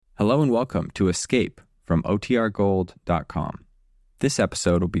Hello and welcome to Escape from OTRGold.com. This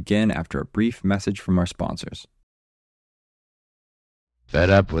episode will begin after a brief message from our sponsors. Fed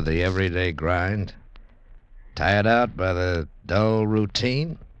up with the everyday grind? Tired out by the dull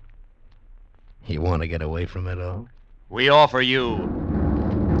routine? You want to get away from it all? We offer you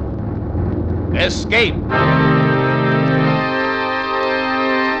Escape.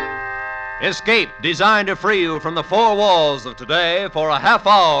 Escape, designed to free you from the four walls of today for a half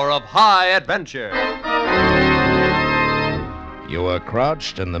hour of high adventure. You are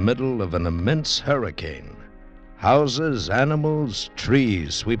crouched in the middle of an immense hurricane. Houses, animals,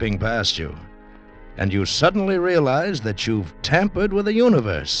 trees sweeping past you. And you suddenly realize that you've tampered with the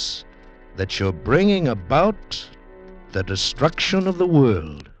universe, that you're bringing about the destruction of the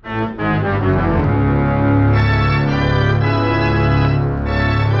world.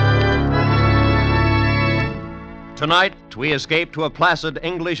 Tonight, we escape to a placid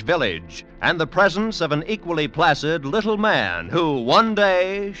English village and the presence of an equally placid little man who one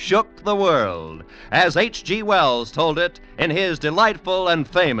day shook the world, as H.G. Wells told it in his delightful and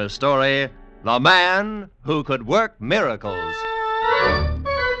famous story, The Man Who Could Work Miracles.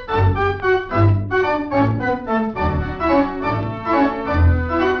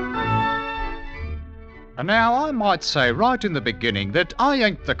 Now, I might say right in the beginning that I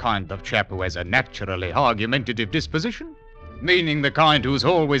ain't the kind of chap who has a naturally argumentative disposition, meaning the kind who's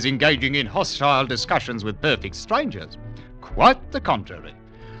always engaging in hostile discussions with perfect strangers. Quite the contrary.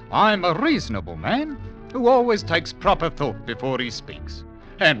 I'm a reasonable man who always takes proper thought before he speaks,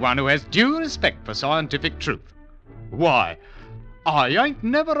 and one who has due respect for scientific truth. Why, I ain't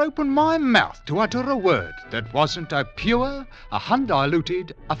never opened my mouth to utter a word that wasn't a pure, a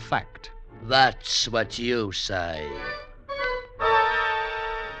undiluted, a fact. That's what you say.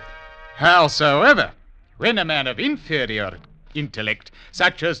 Howsoever, when a man of inferior intellect,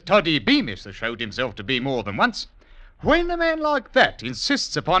 such as Toddy Beamish has showed himself to be more than once, when a man like that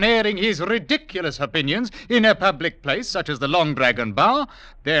insists upon airing his ridiculous opinions in a public place such as the Long Dragon Bar,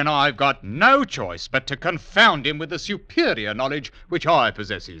 then I've got no choice but to confound him with the superior knowledge which I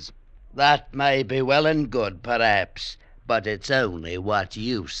possesses. That may be well and good, perhaps, but it's only what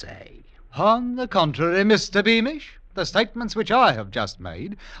you say. On the contrary, Mr. Beamish, the statements which I have just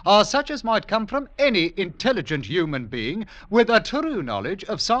made are such as might come from any intelligent human being with a true knowledge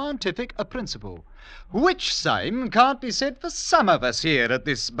of scientific principle, which same can't be said for some of us here at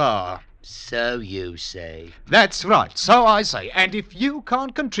this bar. So you say. That's right, so I say, and if you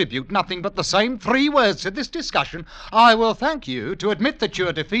can't contribute nothing but the same three words to this discussion, I will thank you to admit that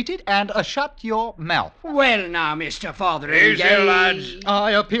you're defeated and shut your mouth. Well now, Mr. Fotheringay. Easy, lads.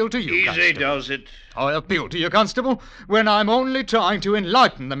 I appeal to you, Easy Constable. does it. I appeal to you, Constable, when I'm only trying to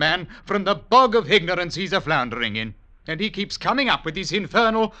enlighten the man from the bog of ignorance he's a-floundering in. And he keeps coming up with his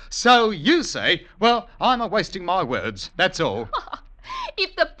infernal, so you say. Well, I'm a-wasting my words, that's all.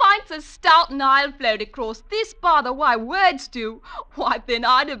 If the pints of stout and ale flowed across this bar the way words do, why then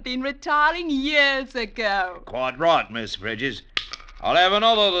I'd have been retiring years ago. Quite right, Miss Bridges. I'll have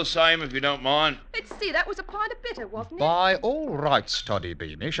another the same if you don't mind. Let's see, that was a pint of bitter, wasn't it? By all rights, Toddy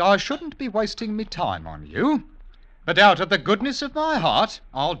Beamish, I shouldn't be wasting me time on you. But out of the goodness of my heart,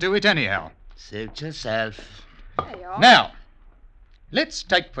 I'll do it anyhow. Suit yourself. There you are. Now, let's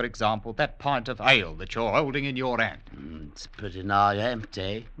take, for example, that pint of ale that you're holding in your hand. It's pretty nigh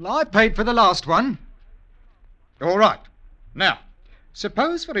empty. Well, I paid for the last one. All right. Now,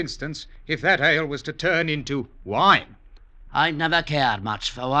 suppose, for instance, if that ale was to turn into wine. I never cared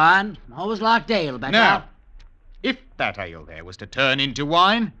much for wine. Always liked ale better. Now, if that ale there was to turn into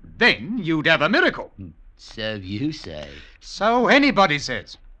wine, then you'd have a miracle. So you say. So anybody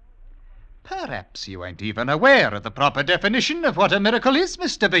says. Perhaps you ain't even aware of the proper definition of what a miracle is,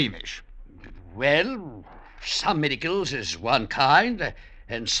 Mr. Beamish. Well, some miracles is one kind,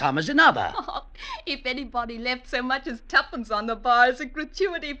 and some is another. Oh, if anybody left so much as tuppence on the bar as a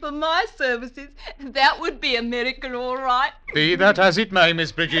gratuity for my services, that would be a miracle, all right. Be that as it may,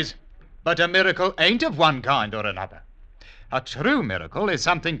 Miss Bridges, but a miracle ain't of one kind or another. A true miracle is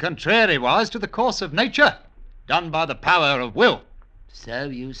something contrariwise to the course of nature, done by the power of will. So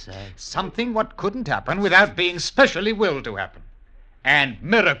you say. Something what couldn't happen without being specially willed to happen. And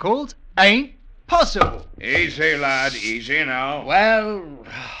miracles ain't possible. Easy, lad, easy now. Well,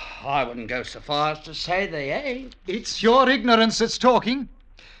 I wouldn't go so far as to say they ain't. It's your ignorance that's talking.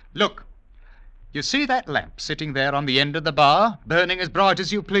 Look, you see that lamp sitting there on the end of the bar, burning as bright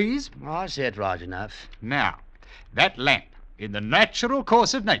as you please? I see it right enough. Now, that lamp in the natural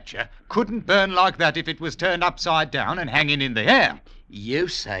course of nature, couldn't burn like that if it was turned upside down and hanging in the air. You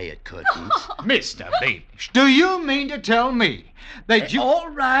say it couldn't. Mr. Beamish, do you mean to tell me that you... All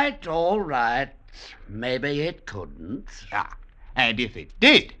right. Maybe it couldn't. And if it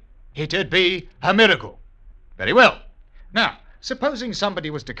did, it'd be a miracle. Very well. Now, supposing somebody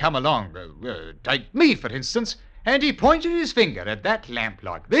was to come along, take me, for instance, and he pointed his finger at that lamp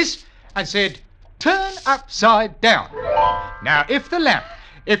like this and said, "Turn upside down." Now, if the lamp...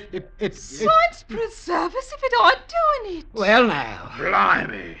 Science preserve us if it aren't doing it. Well, now.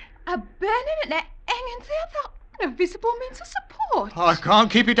 Blimey. A burning and a hanging there without no visible means of support. I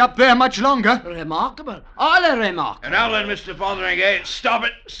can't keep it up there much longer. Remarkable. All remarkable. And now then, Mr. Fotheringay, stop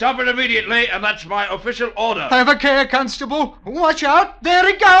it. Stop it immediately, and that's my official order. Have a care, Constable. Watch out. There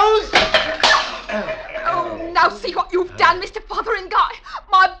it goes. Oh, now see what you've done, Mr. Fotheringay.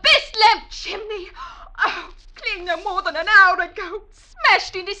 My best lamp chimney. Oh, clean no more than an hour ago.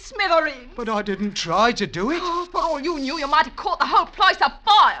 Smashed into smithereens. But I didn't try to do it. Oh, for all you knew, you might have caught the whole place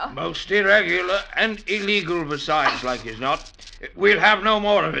afire. Most irregular and illegal besides, like as not. We'll have no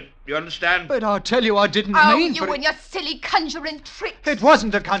more of it. You understand? But I tell you, I didn't Oh, mean you for and your silly conjuring tricks. It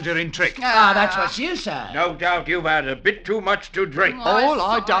wasn't a conjuring trick. That's what you say. No doubt you've had a bit too much to drink. All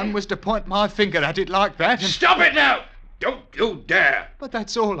I done was to point my finger at it like that and... Stop it now! Don't you dare! But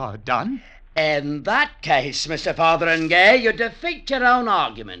that's all I'd done. In that case, Mr. Fotheringay, you defeat your own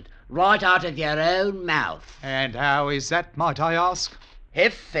argument right out of your own mouth. And how is that, might I ask?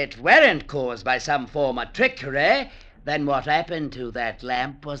 If it weren't caused by some form of trickery, then what happened to that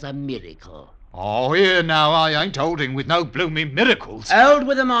lamp was a miracle. Oh, here now, I ain't holding with no blooming miracles. Hold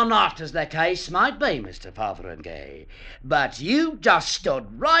with them or not, as the case might be, Mr. Fotheringay. But you just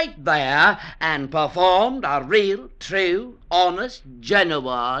stood right there and performed a real, true, honest,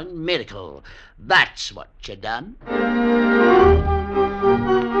 genuine miracle. That's what you done.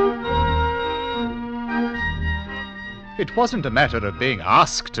 It wasn't a matter of being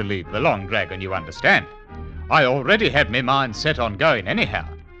asked to leave the Long Dragon, you understand. I already had my mind set on going anyhow.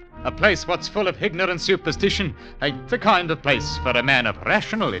 A place what's full of ignorant superstition ain't the kind of place for a man of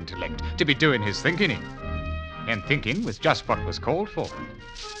rational intellect to be doing his thinking in. And thinking was just what was called for.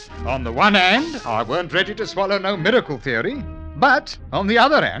 On the one hand, I weren't ready to swallow no miracle theory, but on the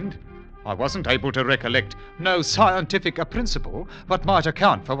other hand, I wasn't able to recollect no scientific principle what might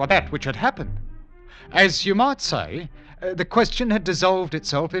account for that which had happened. As you might say, the question had dissolved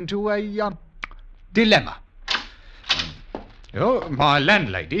itself into a dilemma. Oh, my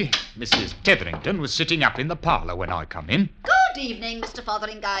landlady, Mrs. Tetherington, was sitting up in the parlour when I come in. Good evening, Mr.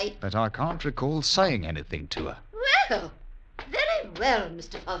 Fotheringay. But I can't recall saying anything to her. Well, very well,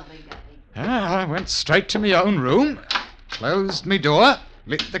 Mr. Fotheringay. I went straight to my own room, closed me door,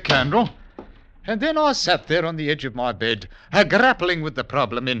 lit the candle, and then I sat there on the edge of my bed, grappling with the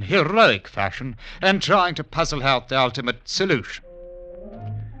problem in heroic fashion and trying to puzzle out the ultimate solution.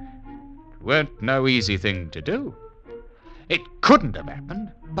 It weren't no easy thing to do. It couldn't have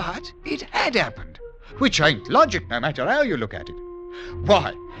happened, but it had happened, which ain't logic no matter how you look at it.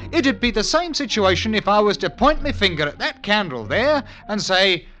 Why, it'd be the same situation if I was to point my finger at that candle there and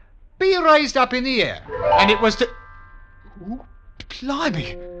say, "Be raised up in the air," and it was to... Ooh,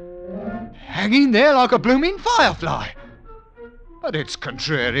 blimey! Hanging there like a blooming firefly. But it's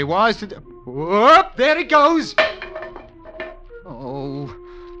contrariwise to... Whoop, there it goes! Oh,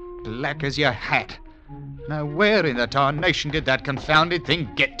 black as your hat. Now, where in the tarnation did that confounded thing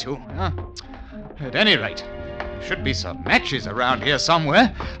get to? At any rate, there should be some matches around here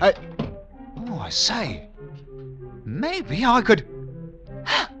somewhere. Oh, I say, maybe I could...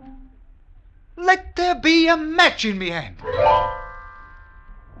 Let there be a match in me hand.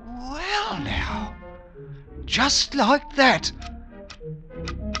 Well, now, just like that.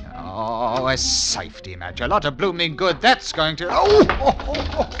 Oh, a safety match. A lot of blooming good that's going to...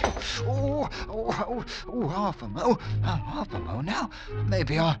 Half a mo now.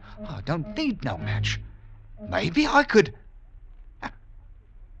 Maybe I don't need no match. Maybe I could...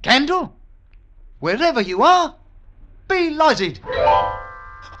 Candle, wherever you are, be lighted.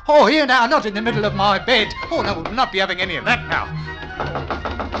 Oh, here now, not in the middle of my bed. Oh, no, we'll not be having any of that now.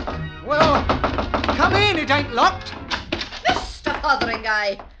 Well, come in, it ain't locked. Mr.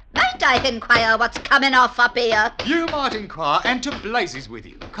 Fotheringay, might I inquire what's coming off up here? You might inquire, and to blazes with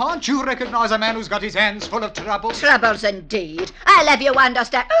you. Can't you recognise a man who's got his hands full of trouble? Troubles indeed. I'll have you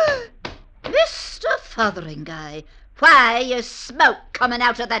understand. Mr. Fotheringay, why is smoke coming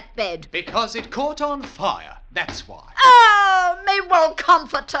out of that bed? Because it caught on fire, that's why. Oh, me wool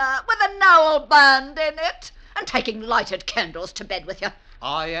comforter with a Noel band in it, and taking lighted candles to bed with you.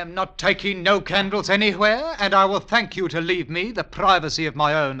 I am not taking no candles anywhere, and I will thank you to leave me the privacy of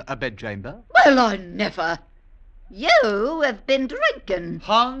my own bedchamber. Well, I never. You have been drinking.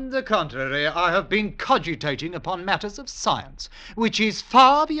 On the contrary, I have been cogitating upon matters of science, which is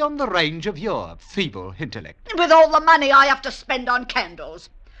far beyond the range of your feeble intellect. With all the money I have to spend on candles.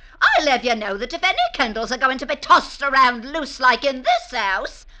 I'll have you know that if any candles are going to be tossed around loose like in this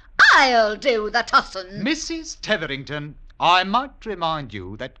house, I'll do the tossing. Mrs. Tetherington, I might remind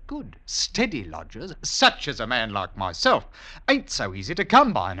you that good, steady lodgers, such as a man like myself, ain't so easy to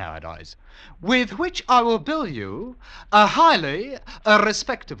come by nowadays, with which I will bill you a highly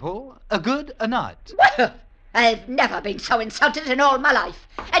respectable good night. Well, I've never been so insulted in all my life,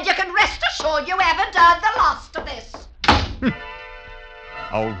 and you can rest assured you haven't heard the last of this.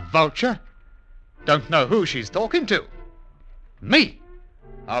 Old vulture. Don't know who she's talking to. Me?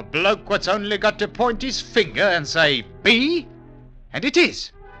 A bloke what's only got to point his finger and say, be, and it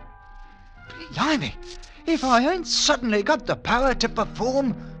is. Blimey, if I ain't suddenly got the power to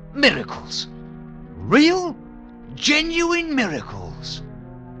perform miracles. Real, genuine miracles.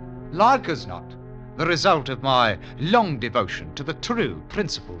 Like as not, the result of my long devotion to the true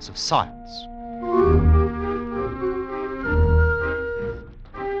principles of science.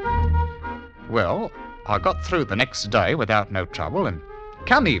 Well, I got through the next day without no trouble, and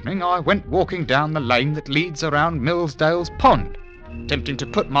come evening I went walking down the lane that leads around Millsdale's pond, attempting to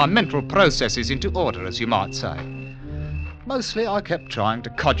put my mental processes into order, as you might say. Mostly I kept trying to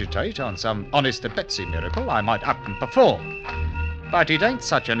cogitate on some honest Betsy miracle I might up and perform. But it ain't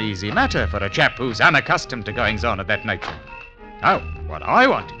such an easy matter for a chap who's unaccustomed to goings-on of that nature. No, what I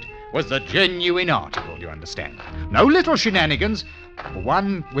wanted was the genuine article, you understand. No little shenanigans,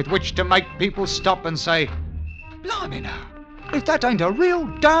 one with which to make people stop and say, blimey now, if that ain't a real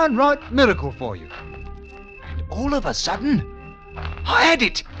downright miracle for you. And all of a sudden, I had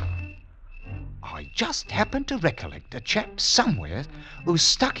it. I just happened to recollect a chap somewhere who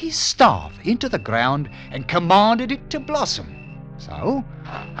stuck his staff into the ground and commanded it to blossom. So,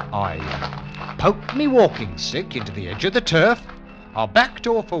 I poked me walking stick into the edge of the turf, I backed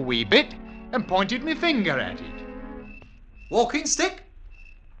off a wee bit and pointed me finger at it. Walking stick,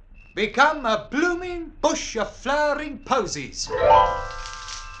 become a blooming bush of flowering posies.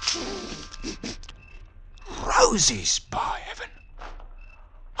 Roses, by heaven.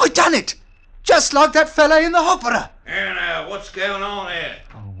 I done it! Just like that fella in the opera. Here now, what's going on here?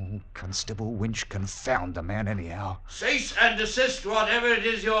 Oh, Constable Winch, confound the man anyhow. Cease and desist whatever it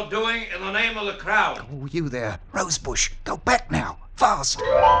is you're doing in the name of the crowd. Oh, you there, Rosebush, go back now, fast.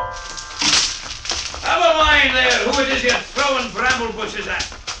 Have a mind there who it is you're throwing bramble bushes at.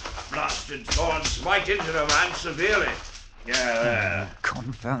 Blasted thorns might injure a man severely. Yeah, there.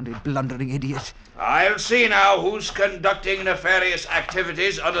 Confounded blundering idiot. I'll see now who's conducting nefarious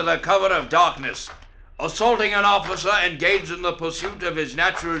activities under the cover of darkness. Assaulting an officer engaged in the pursuit of his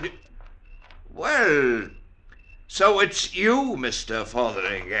natural... Well, so it's you, Mr.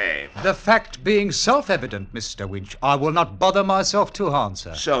 Fotheringay. The fact being self-evident, Mr. Winch, I will not bother myself to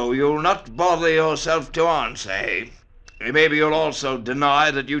answer. So you'll not bother yourself to answer, eh? Maybe you'll also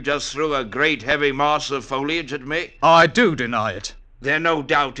deny that you just threw a great heavy mass of foliage at me? I do deny it. Then no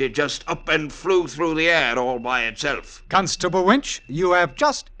doubt it just up and flew through the air all by itself. Constable Winch, you have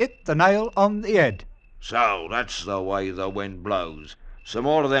just hit the nail on the head. So that's the way the wind blows. Some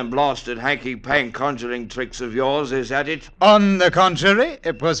more of them blasted hanky-pank conjuring tricks of yours, is that it? On the contrary,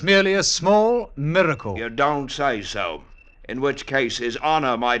 it was merely a small miracle. You don't say so. In which case his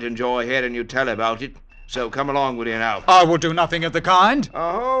honour might enjoy hearing you tell about it. So come along with you now. I will do nothing of the kind.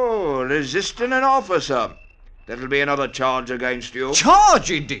 Oh, resisting an officer. That'll be another charge against you.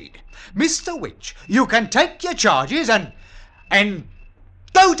 Charge, indeed. Mr. Winch, you can take your charges and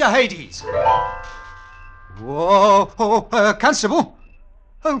go to Hades. Whoa, Constable.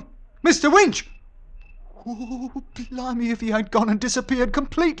 Oh, Mr. Winch. Oh, blimey, if he ain't gone and disappeared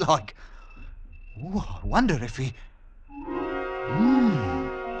complete like. Oh, I wonder if he...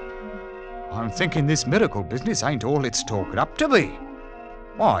 I'm thinking this miracle business ain't all it's talking up to be.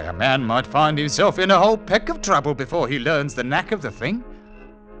 Why, a man might find himself in a whole peck of trouble before he learns the knack of the thing.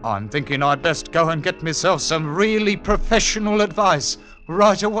 I'm thinking I'd best go and get myself some really professional advice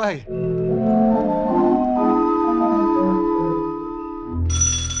right away.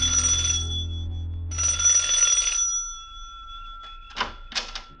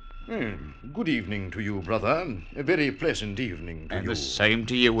 Good evening to you, brother. A very pleasant evening to you. And the same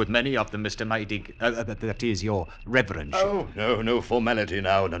to you with many of them, Mr. Maydig. That is, your reverence. Oh, no formality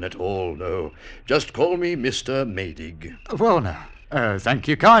now, none at all, no. Just call me Mr. Maydig. Well, now, thank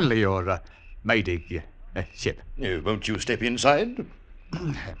you kindly, your Maydig ship. Won't you step inside?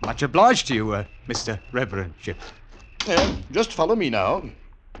 Much obliged to you, Mr. Reverendship. Just follow me now.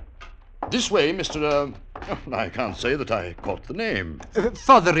 This way, Mr. I can't say that I caught the name.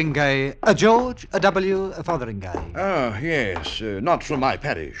 Fotheringay. George W. Fotheringay. Ah, yes. Not from my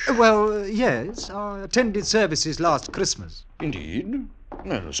parish. Well, yes. I attended services last Christmas. Indeed.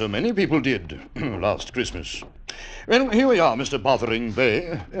 Well, so many people did last Christmas. Well, here we are, Mr.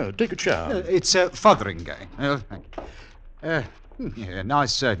 Fotheringay. Take a chair. It's Fotheringay.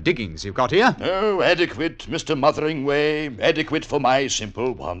 Nice diggings you've got here. Oh, adequate, Mr. Motheringay. Adequate for my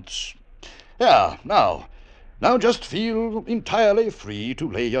simple wants. Yeah, now just feel entirely free to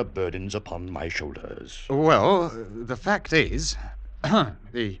lay your burdens upon my shoulders. Well, the fact is,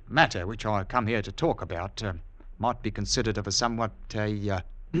 the matter which I come here to talk about might be considered of a somewhat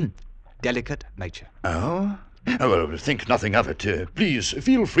delicate nature. Oh? Well, think nothing of it. Please,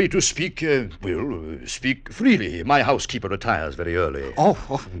 feel free to speak, speak freely. My housekeeper retires very early.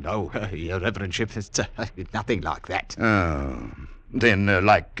 Oh no, Your Reverendship, it's nothing like that. Oh, then,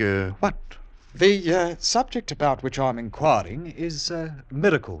 what? The subject about which I'm inquiring is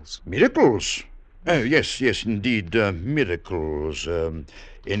miracles. Miracles? Yes, indeed, miracles.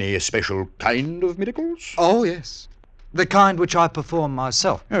 Any special kind of miracles? Oh, yes. The kind which I perform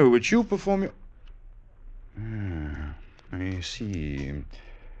myself. Oh, which you perform... I see.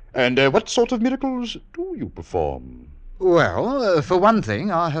 And what sort of miracles do you perform? Well, for one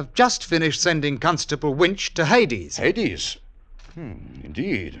thing, I have just finished sending Constable Winch to Hades. Hades?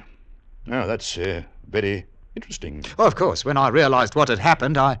 Indeed. Oh, that's very interesting. Oh, of course, when I realized what had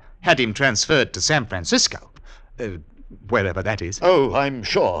happened, I had him transferred to San Francisco. Wherever that is. Oh, I'm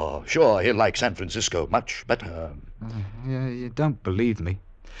sure he'll like San Francisco much better. You don't believe me.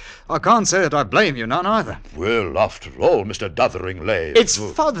 I can't say that I blame you none either. Well, after all, Mr. Dotheringay... It's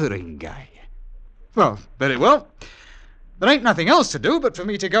Fotheringay. Well, very well. There ain't nothing else to do but for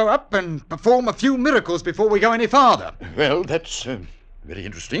me to go up and perform a few miracles before we go any farther. Well, that's very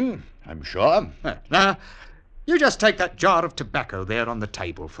interesting, I'm sure. Now, you just take that jar of tobacco there on the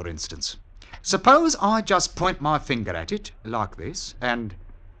table, for instance. Suppose I just point my finger at it, like this, and...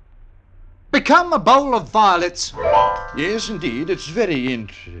 become a bowl of violets. Yes, indeed, it's very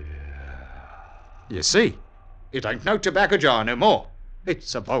You see, it ain't no tobacco jar no more.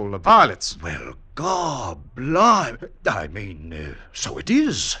 It's a bowl of violets. Well, gobblime. I mean, so it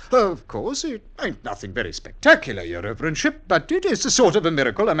is. Of course, it ain't nothing very spectacular, Your Reverendship, but it is the sort of a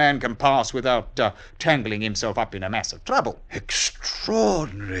miracle a man can pass without tangling himself up in a mass of trouble.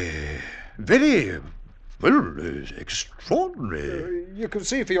 Extraordinary. Very... well, extraordinary. You can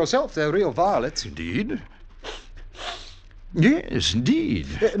see for yourself they're real violets. Indeed. Yes, indeed.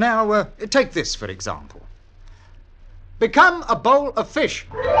 Now, take this, for example. Become a bowl of fish.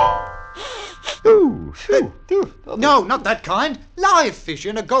 Ooh. No, not that kind. Live fish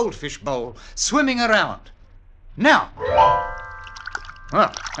in a goldfish bowl, swimming around. Now.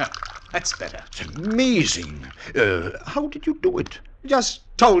 Well, that's better. It's amazing. How did you do it? Just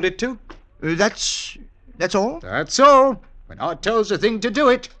told it to. That's all? That's all. When I tells a thing to do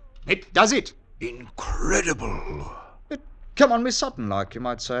it, it does it. Incredible. Come on, Miss Sutton, like you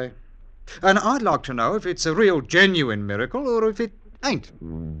might say. And I'd like to know if it's a real genuine miracle or if it ain't.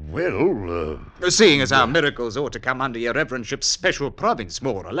 Well, seeing as our miracles ought to come under Your Reverendship's special province,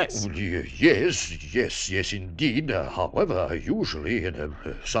 more or less. Yes, indeed. However, usually in a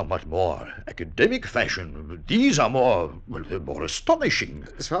somewhat more academic fashion. These are more astonishing.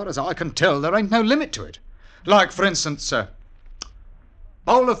 As far as I can tell, there ain't no limit to it. Like, for instance,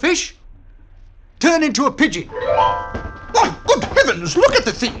 bowl of fish, turn into a pigeon. Oh, good heavens, look at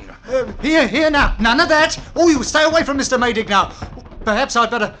the thing. Here now. None of that. Oh, you stay away from Mr. Maydig now. Perhaps I'd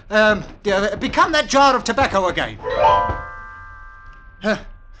better become that jar of tobacco again.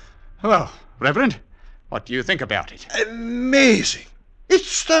 Well, Reverend, what do you think about it? Amazing.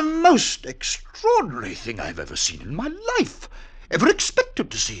 It's the most extraordinary thing I've ever seen in my life. Ever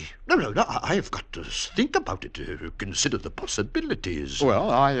expected to see. No, I've got to think about it, consider the possibilities. Well,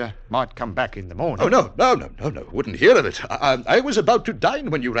 I might come back in the morning. Oh, no, wouldn't hear of it. I was about to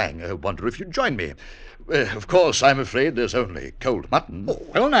dine when you rang. I wonder if you'd join me. Of course, I'm afraid there's only cold mutton. Oh,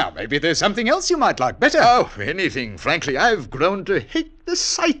 well, now, maybe there's something else you might like better. Oh, anything. Frankly, I've grown to hate the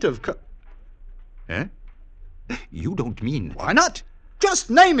sight of... Eh? You don't mean... Why not? Just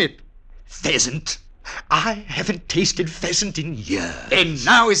name it. Pheasant. I haven't tasted pheasant in years. Then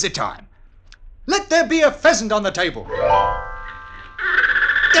now is the time. Let there be a pheasant on the table. No.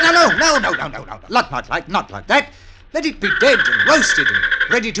 Not like that. Let it be dead and roasted and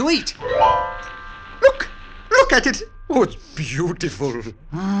ready to eat. Look at it. Oh, it's beautiful.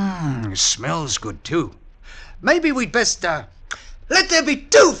 Smells good, too. Maybe we'd best Let there be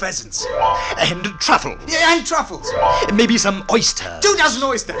 2 pheasants. And truffle. Yeah, and truffles. Maybe some oysters. 2 dozen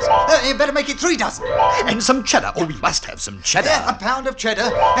oysters. You better make it 3 dozen. And some cheddar. Oh, we must have some cheddar. A pound of cheddar.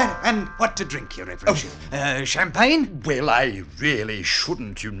 And what to drink, Your Reverence? Champagne? Well, I really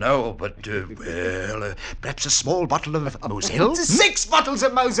shouldn't, you know, but, perhaps a small bottle of Moselle? 6 bottles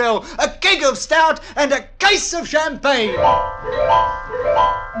of Moselle, a keg of stout, and a case of champagne.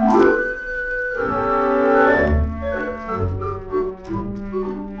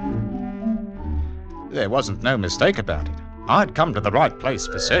 There wasn't no mistake about it. I'd come to the right place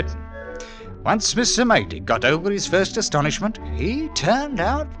for certain. Once Mr. Maydig got over his first astonishment, he turned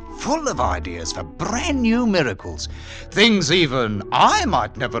out full of ideas for brand new miracles. Things even I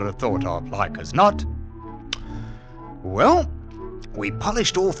might never have thought of, like as not. Well, we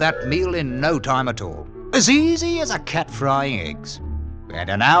polished off that meal in no time at all. As easy as a cat frying eggs. And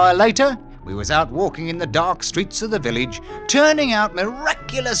an hour later, we was out walking in the dark streets of the village, turning out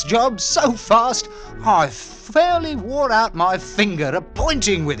miraculous jobs so fast, I fairly wore out my finger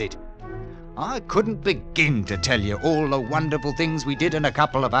a-pointing with it. I couldn't begin to tell you all the wonderful things we did in a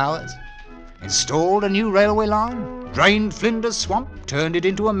couple of hours. Installed a new railway line, drained Flinders Swamp, turned it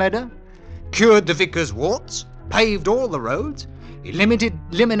into a meadow, cured the vicar's warts, paved all the roads,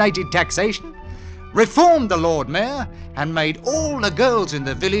 eliminated taxation, reformed the Lord Mayor, and made all the girls in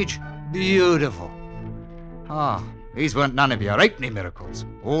the village beautiful. These weren't none of your 80 miracles.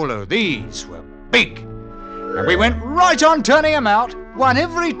 All of these were big. And we went right on turning them out, one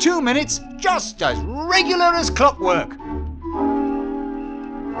every 2 minutes, just as regular as clockwork.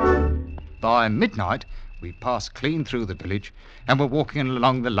 By midnight, we passed clean through the village and were walking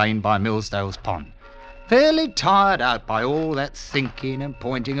along the lane by Millsdale's Pond, fairly tired out by all that thinking and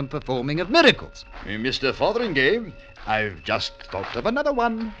pointing and performing of miracles. Mr. Fotheringay, I've just thought of another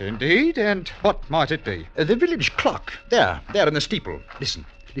one. Indeed? And what might it be? The village clock. There in the steeple. Listen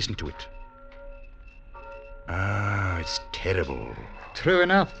to it. It's terrible. True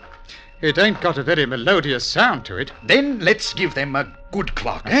enough. It ain't got a very melodious sound to it. Then let's give them a good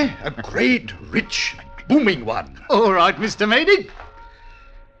clock, eh? A great, rich, booming one. All right, Mr. Maydig.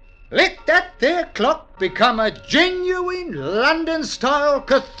 Let that there clock become a genuine London-style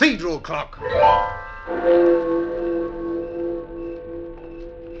cathedral clock.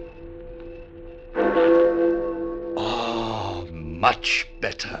 Oh, much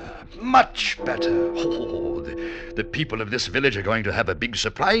better. Much better. Oh, the people of this village are going to have a big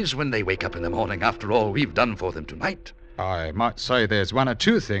surprise when they wake up in the morning after all we've done for them tonight. I might say there's 1 or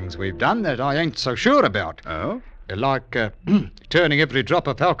 2 things we've done that I ain't so sure about. Oh? Like turning every drop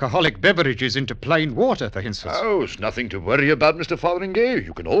of alcoholic beverages into plain water, for instance. Oh, it's nothing to worry about, Mr. Fotheringay.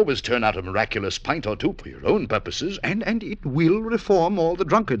 You can always turn out a miraculous pint or 2 for your own purposes, and it will reform all the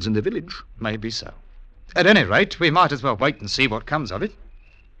drunkards in the village. Maybe so. At any rate, we might as well wait and see what comes of it.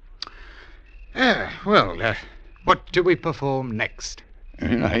 What do we perform next?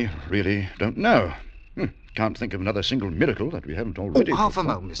 I really don't know. Can't think of another single miracle that we haven't already. Half a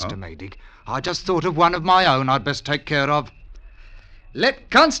moment, Mr. Maydig. I just thought of one of my own I'd best take care of. Let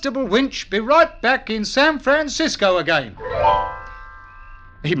Constable Winch be right back in San Francisco again.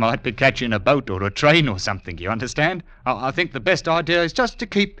 He might be catching a boat or a train or something, you understand? I think the best idea is just to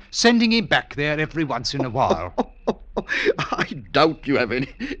keep sending him back there every once in a while. I doubt you have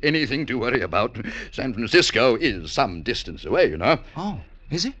anything to worry about. San Francisco is some distance away, you know. Oh,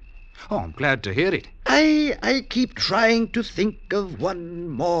 is it? Oh, I'm glad to hear it. I keep trying to think of one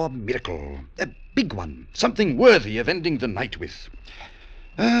more miracle. A big one. Something worthy of ending the night with.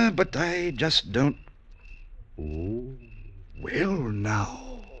 But I just don't... Oh, well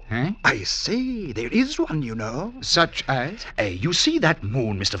now. Huh? I say, there is one, you know. Such as? You see that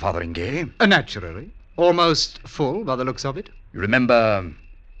moon, Mr. Fotheringay? Naturally. Almost full by the looks of it. You remember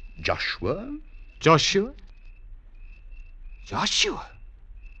Joshua? Joshua? Joshua?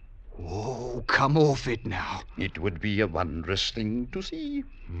 Oh, come off it now. It would be a wondrous thing to see.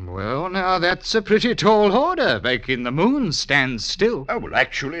 Well, now, that's a pretty tall order, making the moon stand still. Oh, well,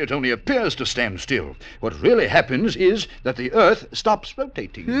 actually, it only appears to stand still. What really happens is that the Earth stops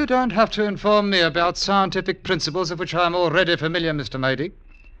rotating. You don't have to inform me about scientific principles of which I'm already familiar, Mr. Maydig.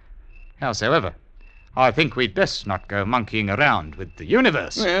 Howsoever, I think we'd best not go monkeying around with the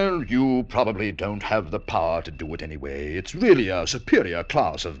universe. Well, you probably don't have the power to do it anyway. It's really a superior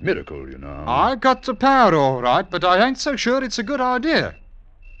class of miracle, you know. I got the power, all right, but I ain't so sure it's a good idea.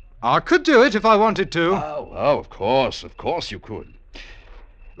 I could do it if I wanted to. Oh, of course you could.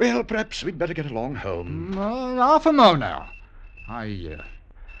 Well, perhaps we'd better get along home. Half a mo now. I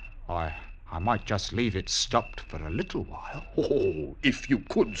I might just leave it stopped for a little while. Oh, if you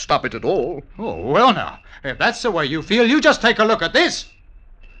could stop it at all. Oh, well now, if that's the way you feel, you just take a look at this.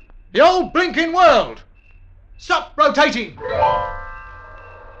 The old blinking world. Stop rotating.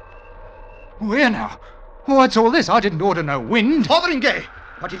 Oh, here now. What's all this? I didn't order no wind. Fotheringay,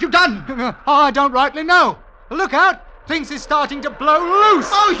 what have you done? I don't rightly know. Look out. Things is starting to blow loose.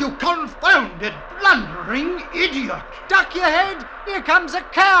 Oh, you confounded, blundering idiot. Duck your head. Here comes a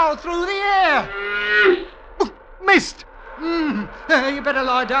cow through the air. Oh, missed. You better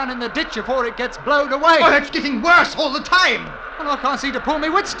lie down in the ditch before it gets blowed away. Oh, it's getting worse all the time. Well, I can't seem to pull my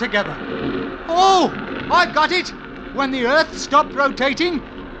wits together. Oh, I've got it. When the Earth stopped rotating,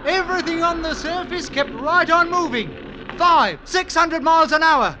 everything on the surface kept right on moving. 500-600 miles an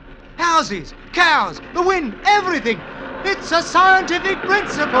hour. Houses, cows, the wind, everything. It's a scientific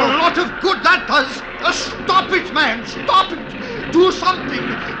principle. A lot of good that does. Stop it, man. Stop it. Do something.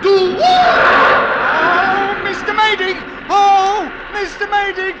 Do what? Oh, Mr. Maydig. Oh, Mr.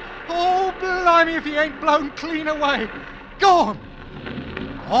 Maydig. Oh, blimey if he ain't blown clean away. Gone.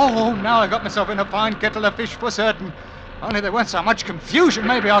 Oh, now I got myself in a fine kettle of fish for certain. Only there weren't so much confusion,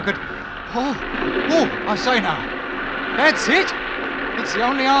 maybe I could... Oh, I say now. That's it. It's the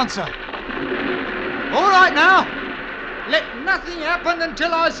only answer. All right now. Let nothing happen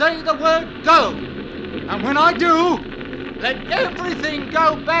until I say the word go. And when I do, let everything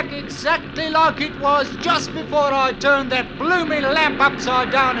go back exactly like it was just before I turned that blooming lamp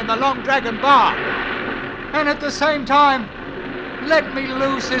upside down in the Long Dragon bar. And at the same time, let me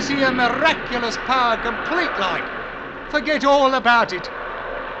loose this here miraculous power complete-like. Forget all about it.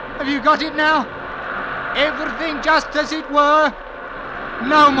 Have you got it now? Everything just as it were?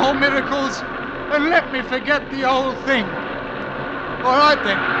 No more miracles, and let me forget the old thing. All right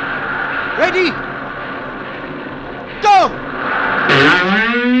then. Ready? Go!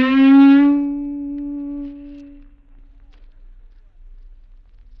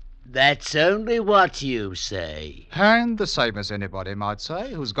 That's only what you say. And the same as anybody might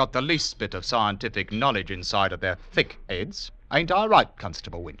say who's got the least bit of scientific knowledge inside of their thick heads. Ain't I right,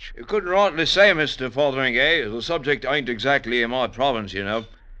 Constable Winch? You couldn't rightly say, Mr. Fotheringay. The subject ain't exactly in my province, you know.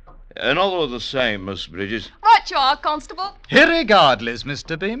 And all the same, Miss Bridges. Right you are, Constable. Irregardless,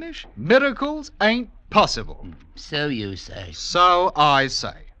 Mr. Beamish, miracles ain't possible. So you say. So I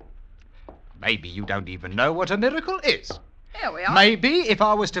say. Maybe you don't even know what a miracle is. Here we are. Maybe if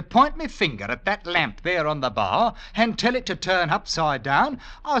I was to point my finger at that lamp there on the bar and tell it to turn upside down,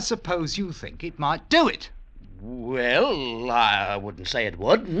 I suppose you think it might do it. Well, I wouldn't say it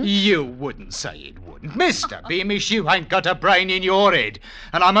wouldn't. You wouldn't say it wouldn't. Mr. Beamish, you ain't got a brain in your head,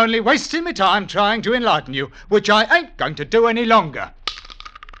 and I'm only wasting my time trying to enlighten you, which I ain't going to do any longer.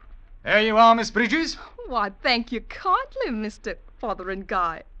 There you are, Miss Bridges. Why, thank you kindly, Mr.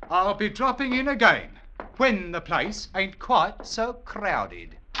 Fotheringay. I'll be dropping in again when the place ain't quite so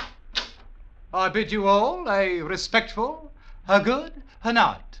crowded. I bid you all a respectful, a good, a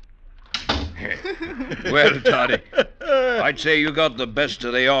night. Well, Toddy, I'd say you got the best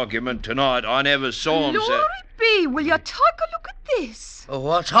of the argument tonight. I never saw him Glory be, will you take a look at this? Oh,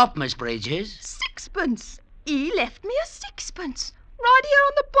 what's up, Miss Bridges? Sixpence. He left me a sixpence. Right here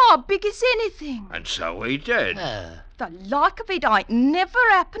on the bar, big as anything. And so he did. The like of it ain't never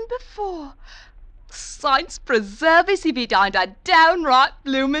happened before. Saints preserve us if it ain't a downright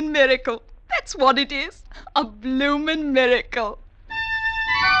bloomin' miracle. That's what it is. A bloomin' miracle.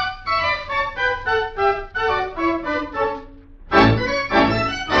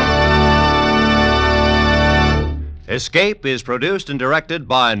 Escape is produced and directed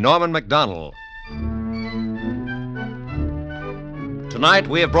by Norman MacDonald. Tonight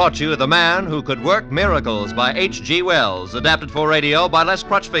we have brought you The Man Who Could Work Miracles by H.G. Wells, adapted for radio by Les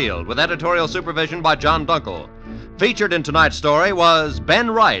Crutchfield, with editorial supervision by John Dunkel. Featured in tonight's story was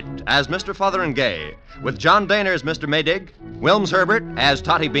Ben Wright as Mr. Fotheringay, with John Daner as Mr. Maydig, Wilms Herbert as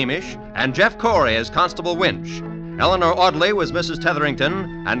Totty Beamish, and Jeff Corey as Constable Winch. Eleanor Audley was Mrs.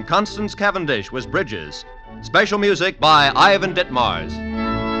 Tetherington, and Constance Cavendish was Bridges. Special music by Ivan Ditmars.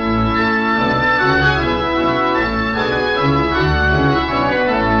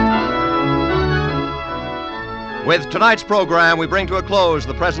 With tonight's program, we bring to a close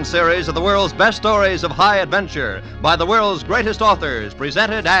the present series of the world's best stories of high adventure by the world's greatest authors,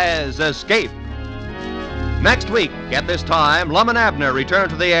 presented as Escape. Next week, at this time, Lum and Abner return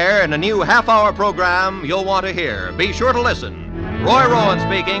to the air in a new half-hour program you'll want to hear. Be sure to listen. Roy Rowan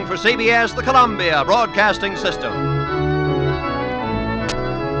speaking for CBS, the Columbia Broadcasting System.